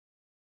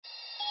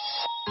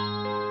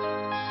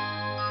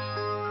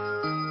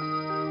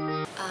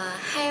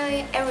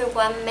Hi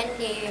everyone,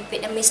 many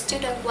Vietnamese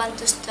students want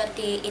to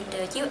study in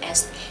the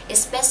US,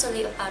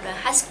 especially about the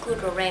high school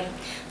program,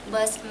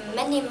 but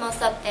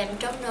most of them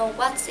don't know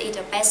what is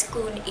the best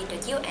school in the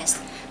US.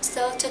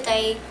 So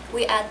today,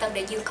 we at the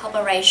Youth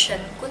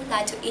Corporation would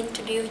like to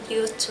introduce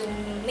you to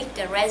meet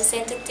the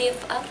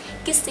representative of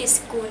KISKI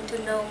school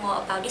to know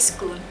more about this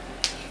school.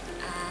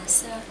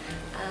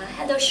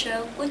 Hello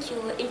sir, would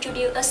you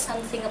introduce us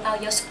something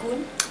about your school?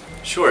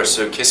 Sure.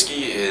 So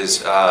KISKI is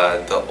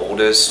the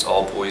oldest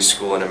all-boys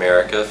school in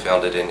America,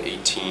 founded in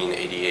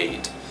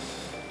 1888.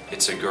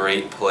 It's a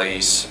great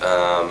place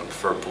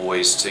for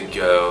boys to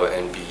go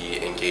and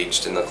be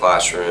engaged in the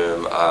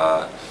classroom.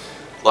 A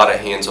lot of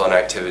hands-on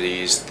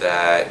activities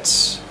that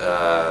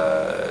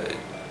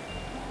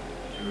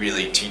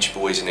really teach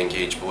boys and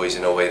engage boys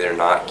in a way they're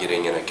not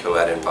getting in a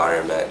co-ed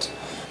environment.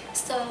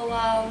 So,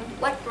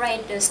 what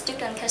grade the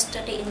student can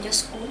study in your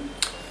school?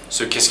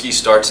 So KISKI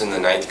starts in the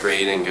 9th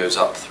grade and goes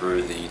up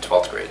through the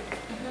 12th grade.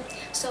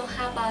 So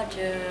how about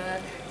the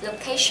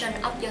location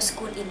of your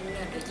school in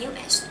the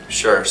US?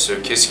 Sure. So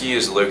KISKI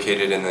is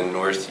located in the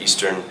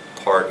northeastern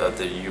part of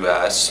the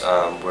US.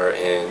 We're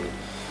in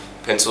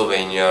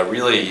Pennsylvania,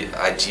 really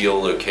ideal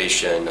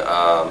location.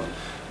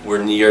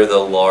 We're near the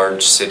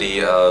large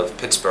city of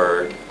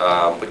Pittsburgh,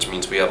 which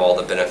means we have all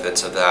the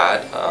benefits of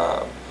that.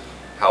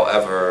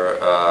 However,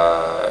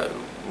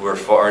 we're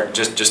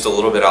just a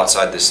little bit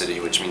outside the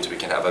city, which means we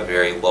can have a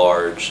very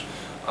large,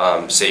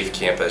 safe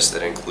campus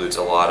that includes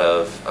a lot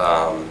of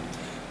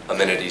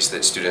amenities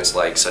that students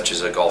like, such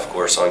as a golf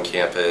course on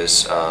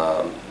campus,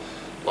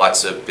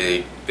 lots of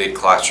big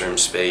classroom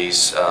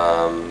space,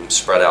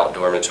 spread out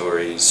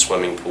dormitories,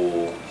 swimming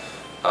pool,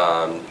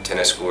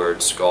 tennis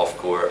courts,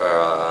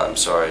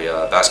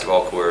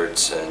 basketball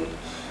courts, and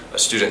a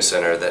student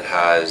center that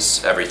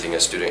has everything a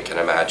student can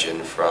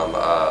imagine, from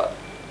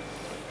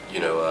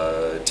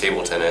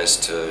table tennis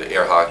to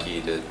air hockey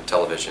to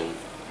television.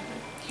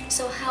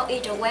 So how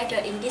is the weather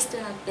in this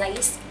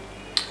place?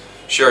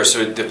 Sure, so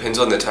it depends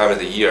on the time of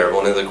the year.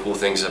 One of the cool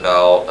things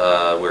about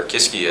where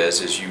KISKI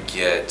is you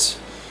get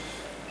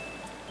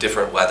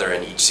different weather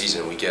in each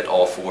season. We get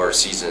all 4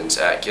 seasons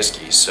at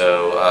KISKI.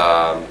 So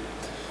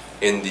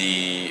in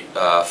the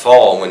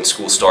fall, when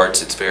school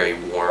starts, it's very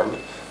warm.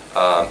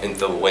 In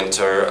the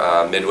winter,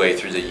 midway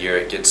through the year,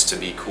 it gets to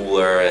be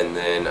cooler, and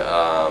then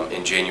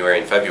in January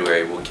and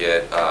February we'll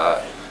get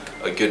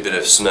a good bit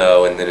of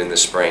snow, and then in the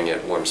spring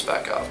it warms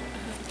back up.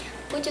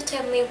 Would you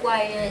tell me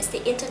why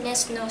the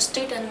international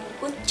student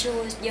would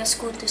choose your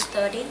school to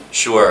study?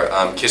 Sure.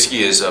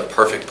 KISKI is a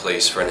perfect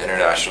place for an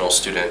international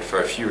student for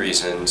a few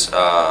reasons.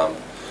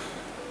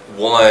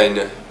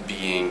 One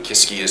being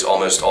KISKI is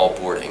almost all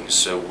boarding,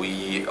 so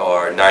we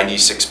are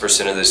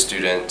 96% of the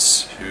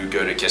students who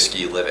go to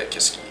KISKI live at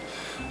KISKI.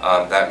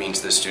 That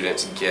means the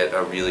students get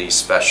a really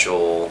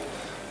special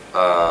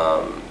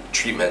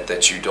treatment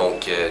that you don't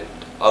get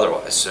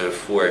otherwise. So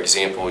for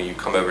example, you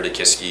come over to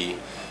KISKI,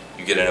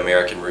 you get an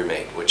American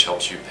roommate, which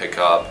helps you pick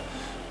up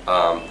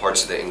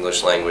parts of the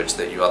English language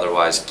that you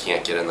otherwise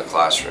can't get in the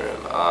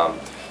classroom.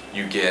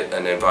 You get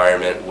an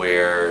environment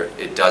where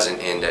it doesn't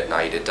end at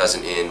night, it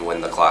doesn't end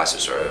when the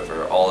classes are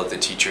over. All of the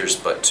teachers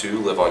but 2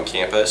 live on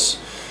campus,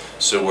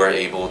 so we're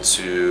able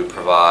to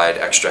provide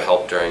extra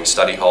help during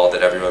study hall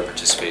that everyone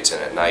participates in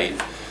at night.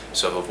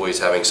 So if a boy's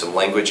having some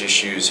language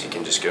issues, he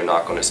can just go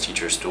knock on his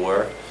teacher's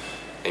door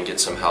and get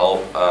some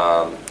help.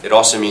 It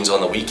also means on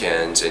the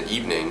weekends and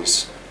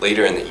evenings,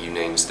 later in the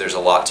evenings, there's a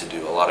lot to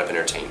do, a lot of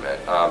entertainment.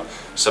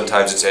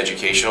 Sometimes it's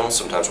educational,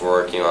 sometimes we're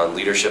working on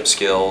leadership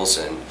skills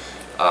and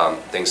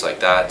things like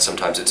that.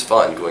 Sometimes it's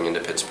fun, going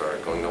into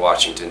Pittsburgh, going to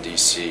Washington,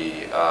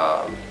 D.C.,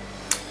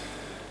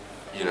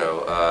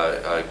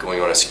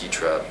 going on a ski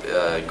trip,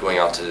 going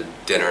out to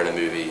dinner and a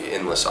movie,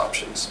 endless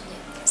options.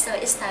 So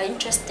it's so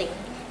interesting.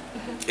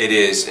 It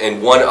is,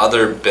 and one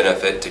other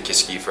benefit to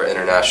KISKI for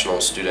international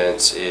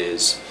students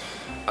is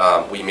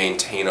we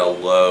maintain a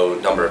low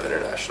number of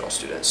international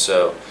students.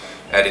 So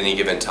at any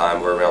given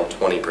time we're around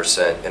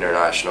 20%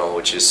 international,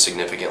 which is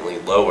significantly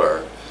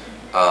lower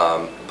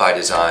by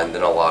design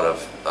than a lot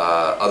of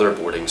other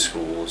boarding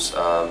schools.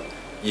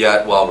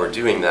 Yet while we're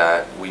doing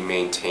that, we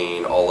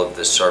maintain all of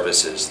the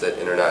services that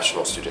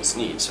international students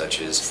need, such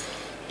as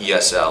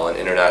ESL, an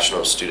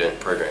international student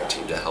program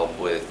team, to help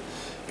with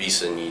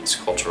visa needs,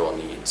 cultural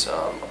needs,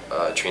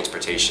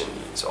 transportation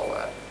needs, all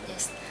that.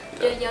 Yes.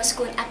 Do your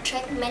school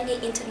attract many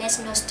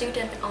international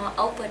students all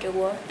over the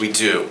world? We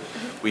do.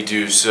 We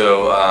do.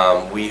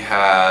 So we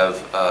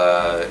have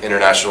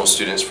international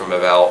students from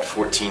about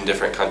 14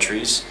 different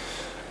countries.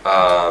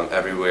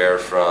 Everywhere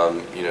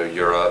from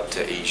Europe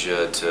to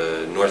Asia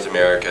to North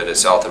America to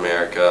South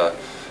America,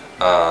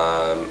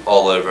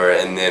 all over,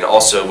 and then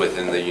also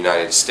within the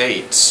United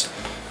States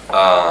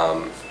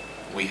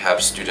we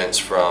have students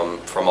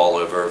from all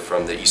over,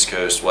 from the East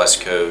Coast,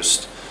 West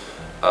Coast,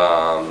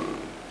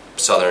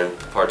 southern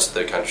parts of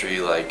the country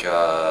like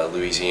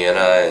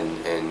Louisiana,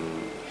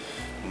 and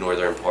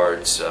northern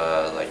parts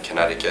like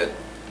Connecticut.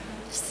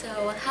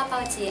 So how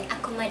about the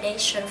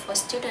accommodation for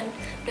students?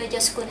 Do your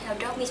school have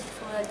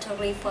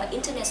dormitory for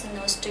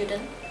international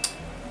students?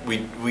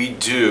 We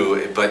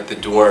do, but the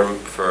dorm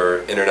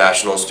for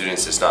international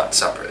students is not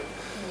separate.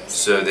 Yes.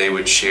 So they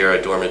would share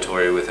a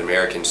dormitory with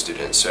American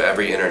students. So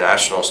every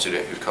international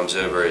student who comes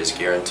over is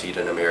guaranteed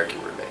an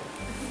American roommate.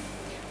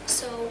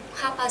 So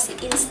how about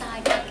the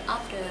inside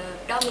of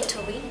the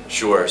dormitory?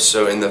 Sure.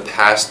 So in the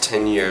past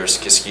 10 years,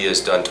 KISKI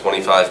has done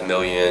 25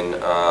 million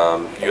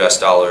US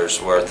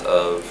dollars worth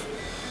of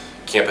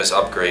campus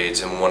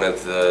upgrades, and one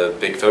of the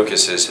big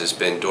focuses has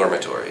been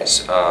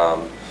dormitories.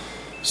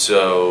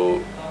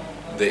 So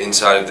the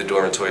inside of the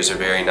dormitories are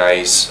very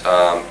nice.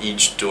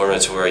 Each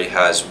dormitory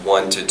has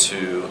 1 to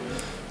 2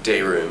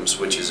 day rooms,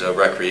 which is a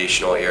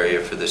recreational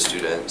area for the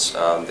students.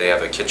 They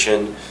have a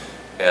kitchen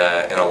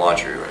and a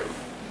laundry room.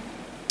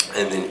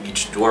 And then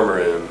each dorm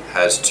room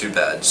has 2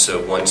 beds, so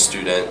 1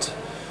 student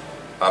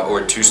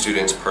or 2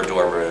 students per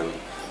dorm room,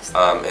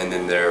 and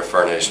then they're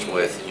furnished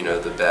with, you know,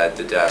 the bed,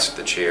 the desk,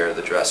 the chair,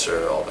 the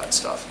dresser, all that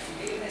stuff.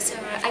 So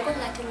I would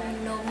like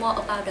to know more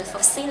about the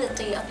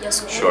facility of your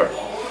school. Sure.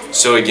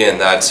 So again,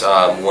 that's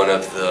one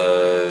of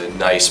the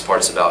nice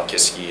parts about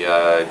KISKI.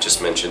 I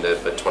just mentioned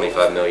it, but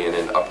 25 million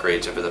in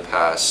upgrades over the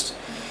past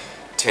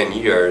 10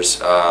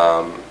 years.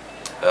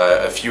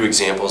 A few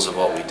examples of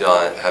what we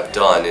have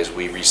done is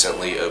we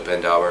recently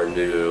opened our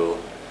new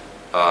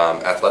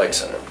athletic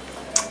center,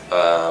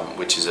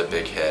 which is a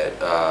big hit.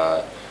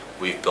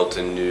 We've built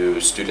a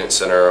new student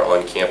center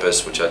on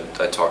campus, which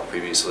I talked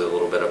previously a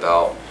little bit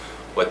about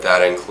what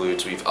that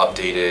includes. We've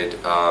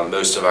updated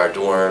most of our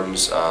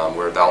dorms.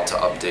 We're about to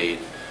update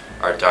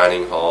our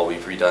dining hall.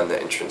 We've redone the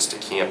entrance to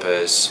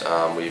campus.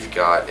 We've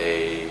got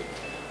a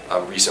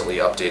recently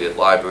updated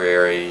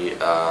library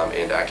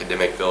and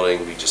academic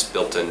building. We just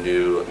built a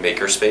new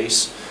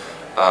makerspace,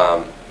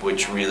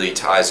 which really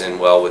ties in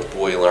well with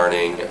boy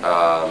learning.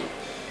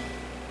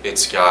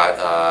 It's got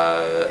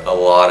a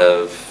lot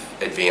of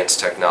advanced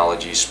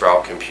technology,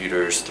 Sprout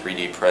computers,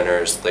 3D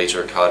printers,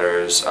 laser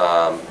cutters,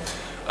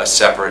 a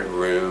separate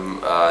room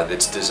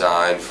that's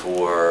designed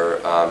for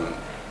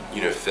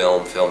you know,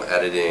 film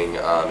editing.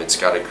 It's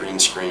got a green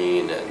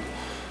screen and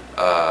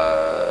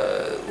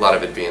a lot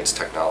of advanced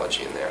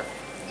technology in there.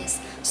 Yes.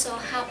 So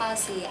how about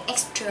the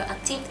extra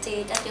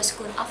activity that your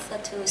school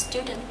offers to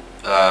students?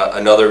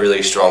 Another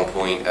really strong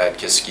point at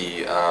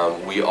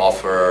KISKI, we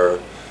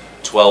offer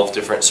 12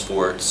 different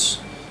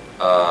sports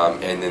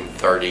and then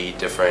 30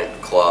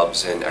 different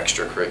clubs and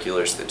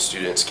extracurriculars that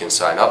students can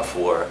sign up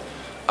for.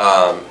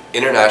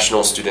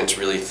 International students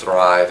really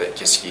thrive at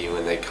KISKI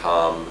when they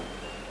come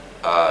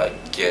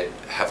get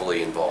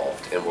heavily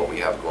involved in what we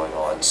have going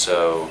on.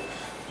 So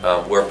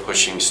we're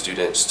pushing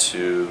students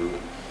to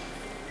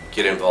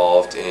get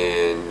involved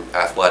in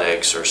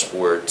athletics or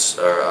sports,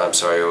 or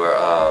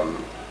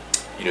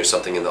you know,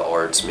 something in the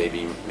arts,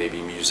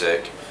 maybe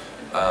music.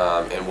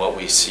 And what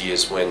we see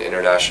is when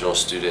international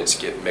students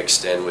get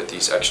mixed in with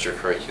these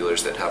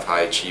extracurriculars that have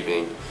high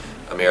achieving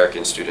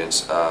American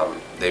students,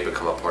 they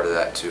become a part of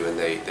that too, and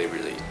they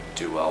really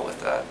do well with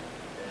that.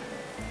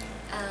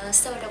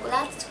 So the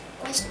last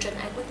question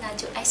I would like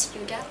to ask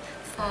you that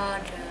for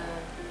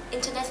the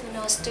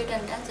international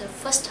student that the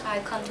first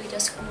time come to your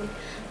school,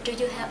 do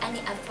you have any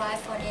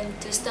advice for them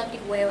to study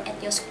well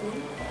at your school?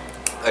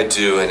 I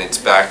do, and it's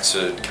back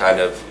to kind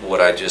of what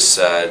I just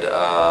said.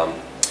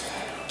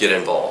 Get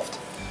involved.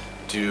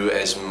 Do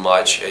as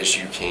much as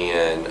you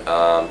can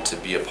to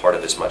be a part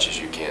of as much as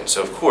you can.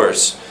 So of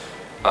course,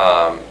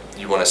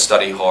 you want to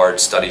study hard,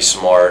 study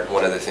smart.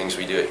 One of the things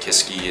we do at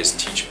KISKI is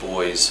teach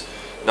boys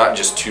not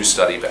just to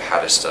study, but how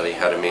to study,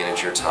 how to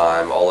manage your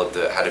time, how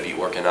to be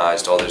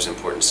organized, all those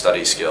important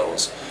study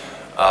skills.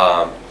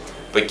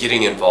 But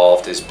getting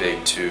involved is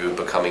big too,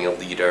 becoming a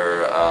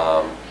leader.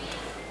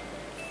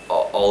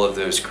 All of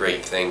those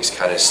great things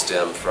kind of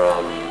stem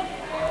from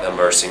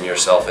immersing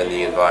yourself in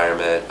the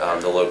environment,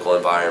 the local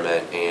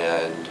environment,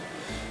 and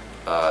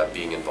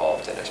being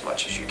involved in as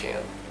much as you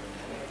can.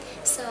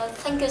 So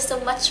thank you so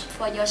much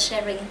for your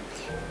sharing.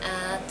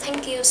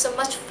 Thank you so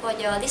much for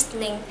your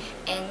listening.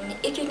 And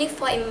if you need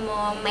for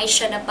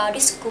information about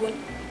this school,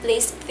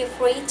 please feel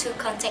free to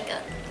contact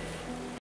us.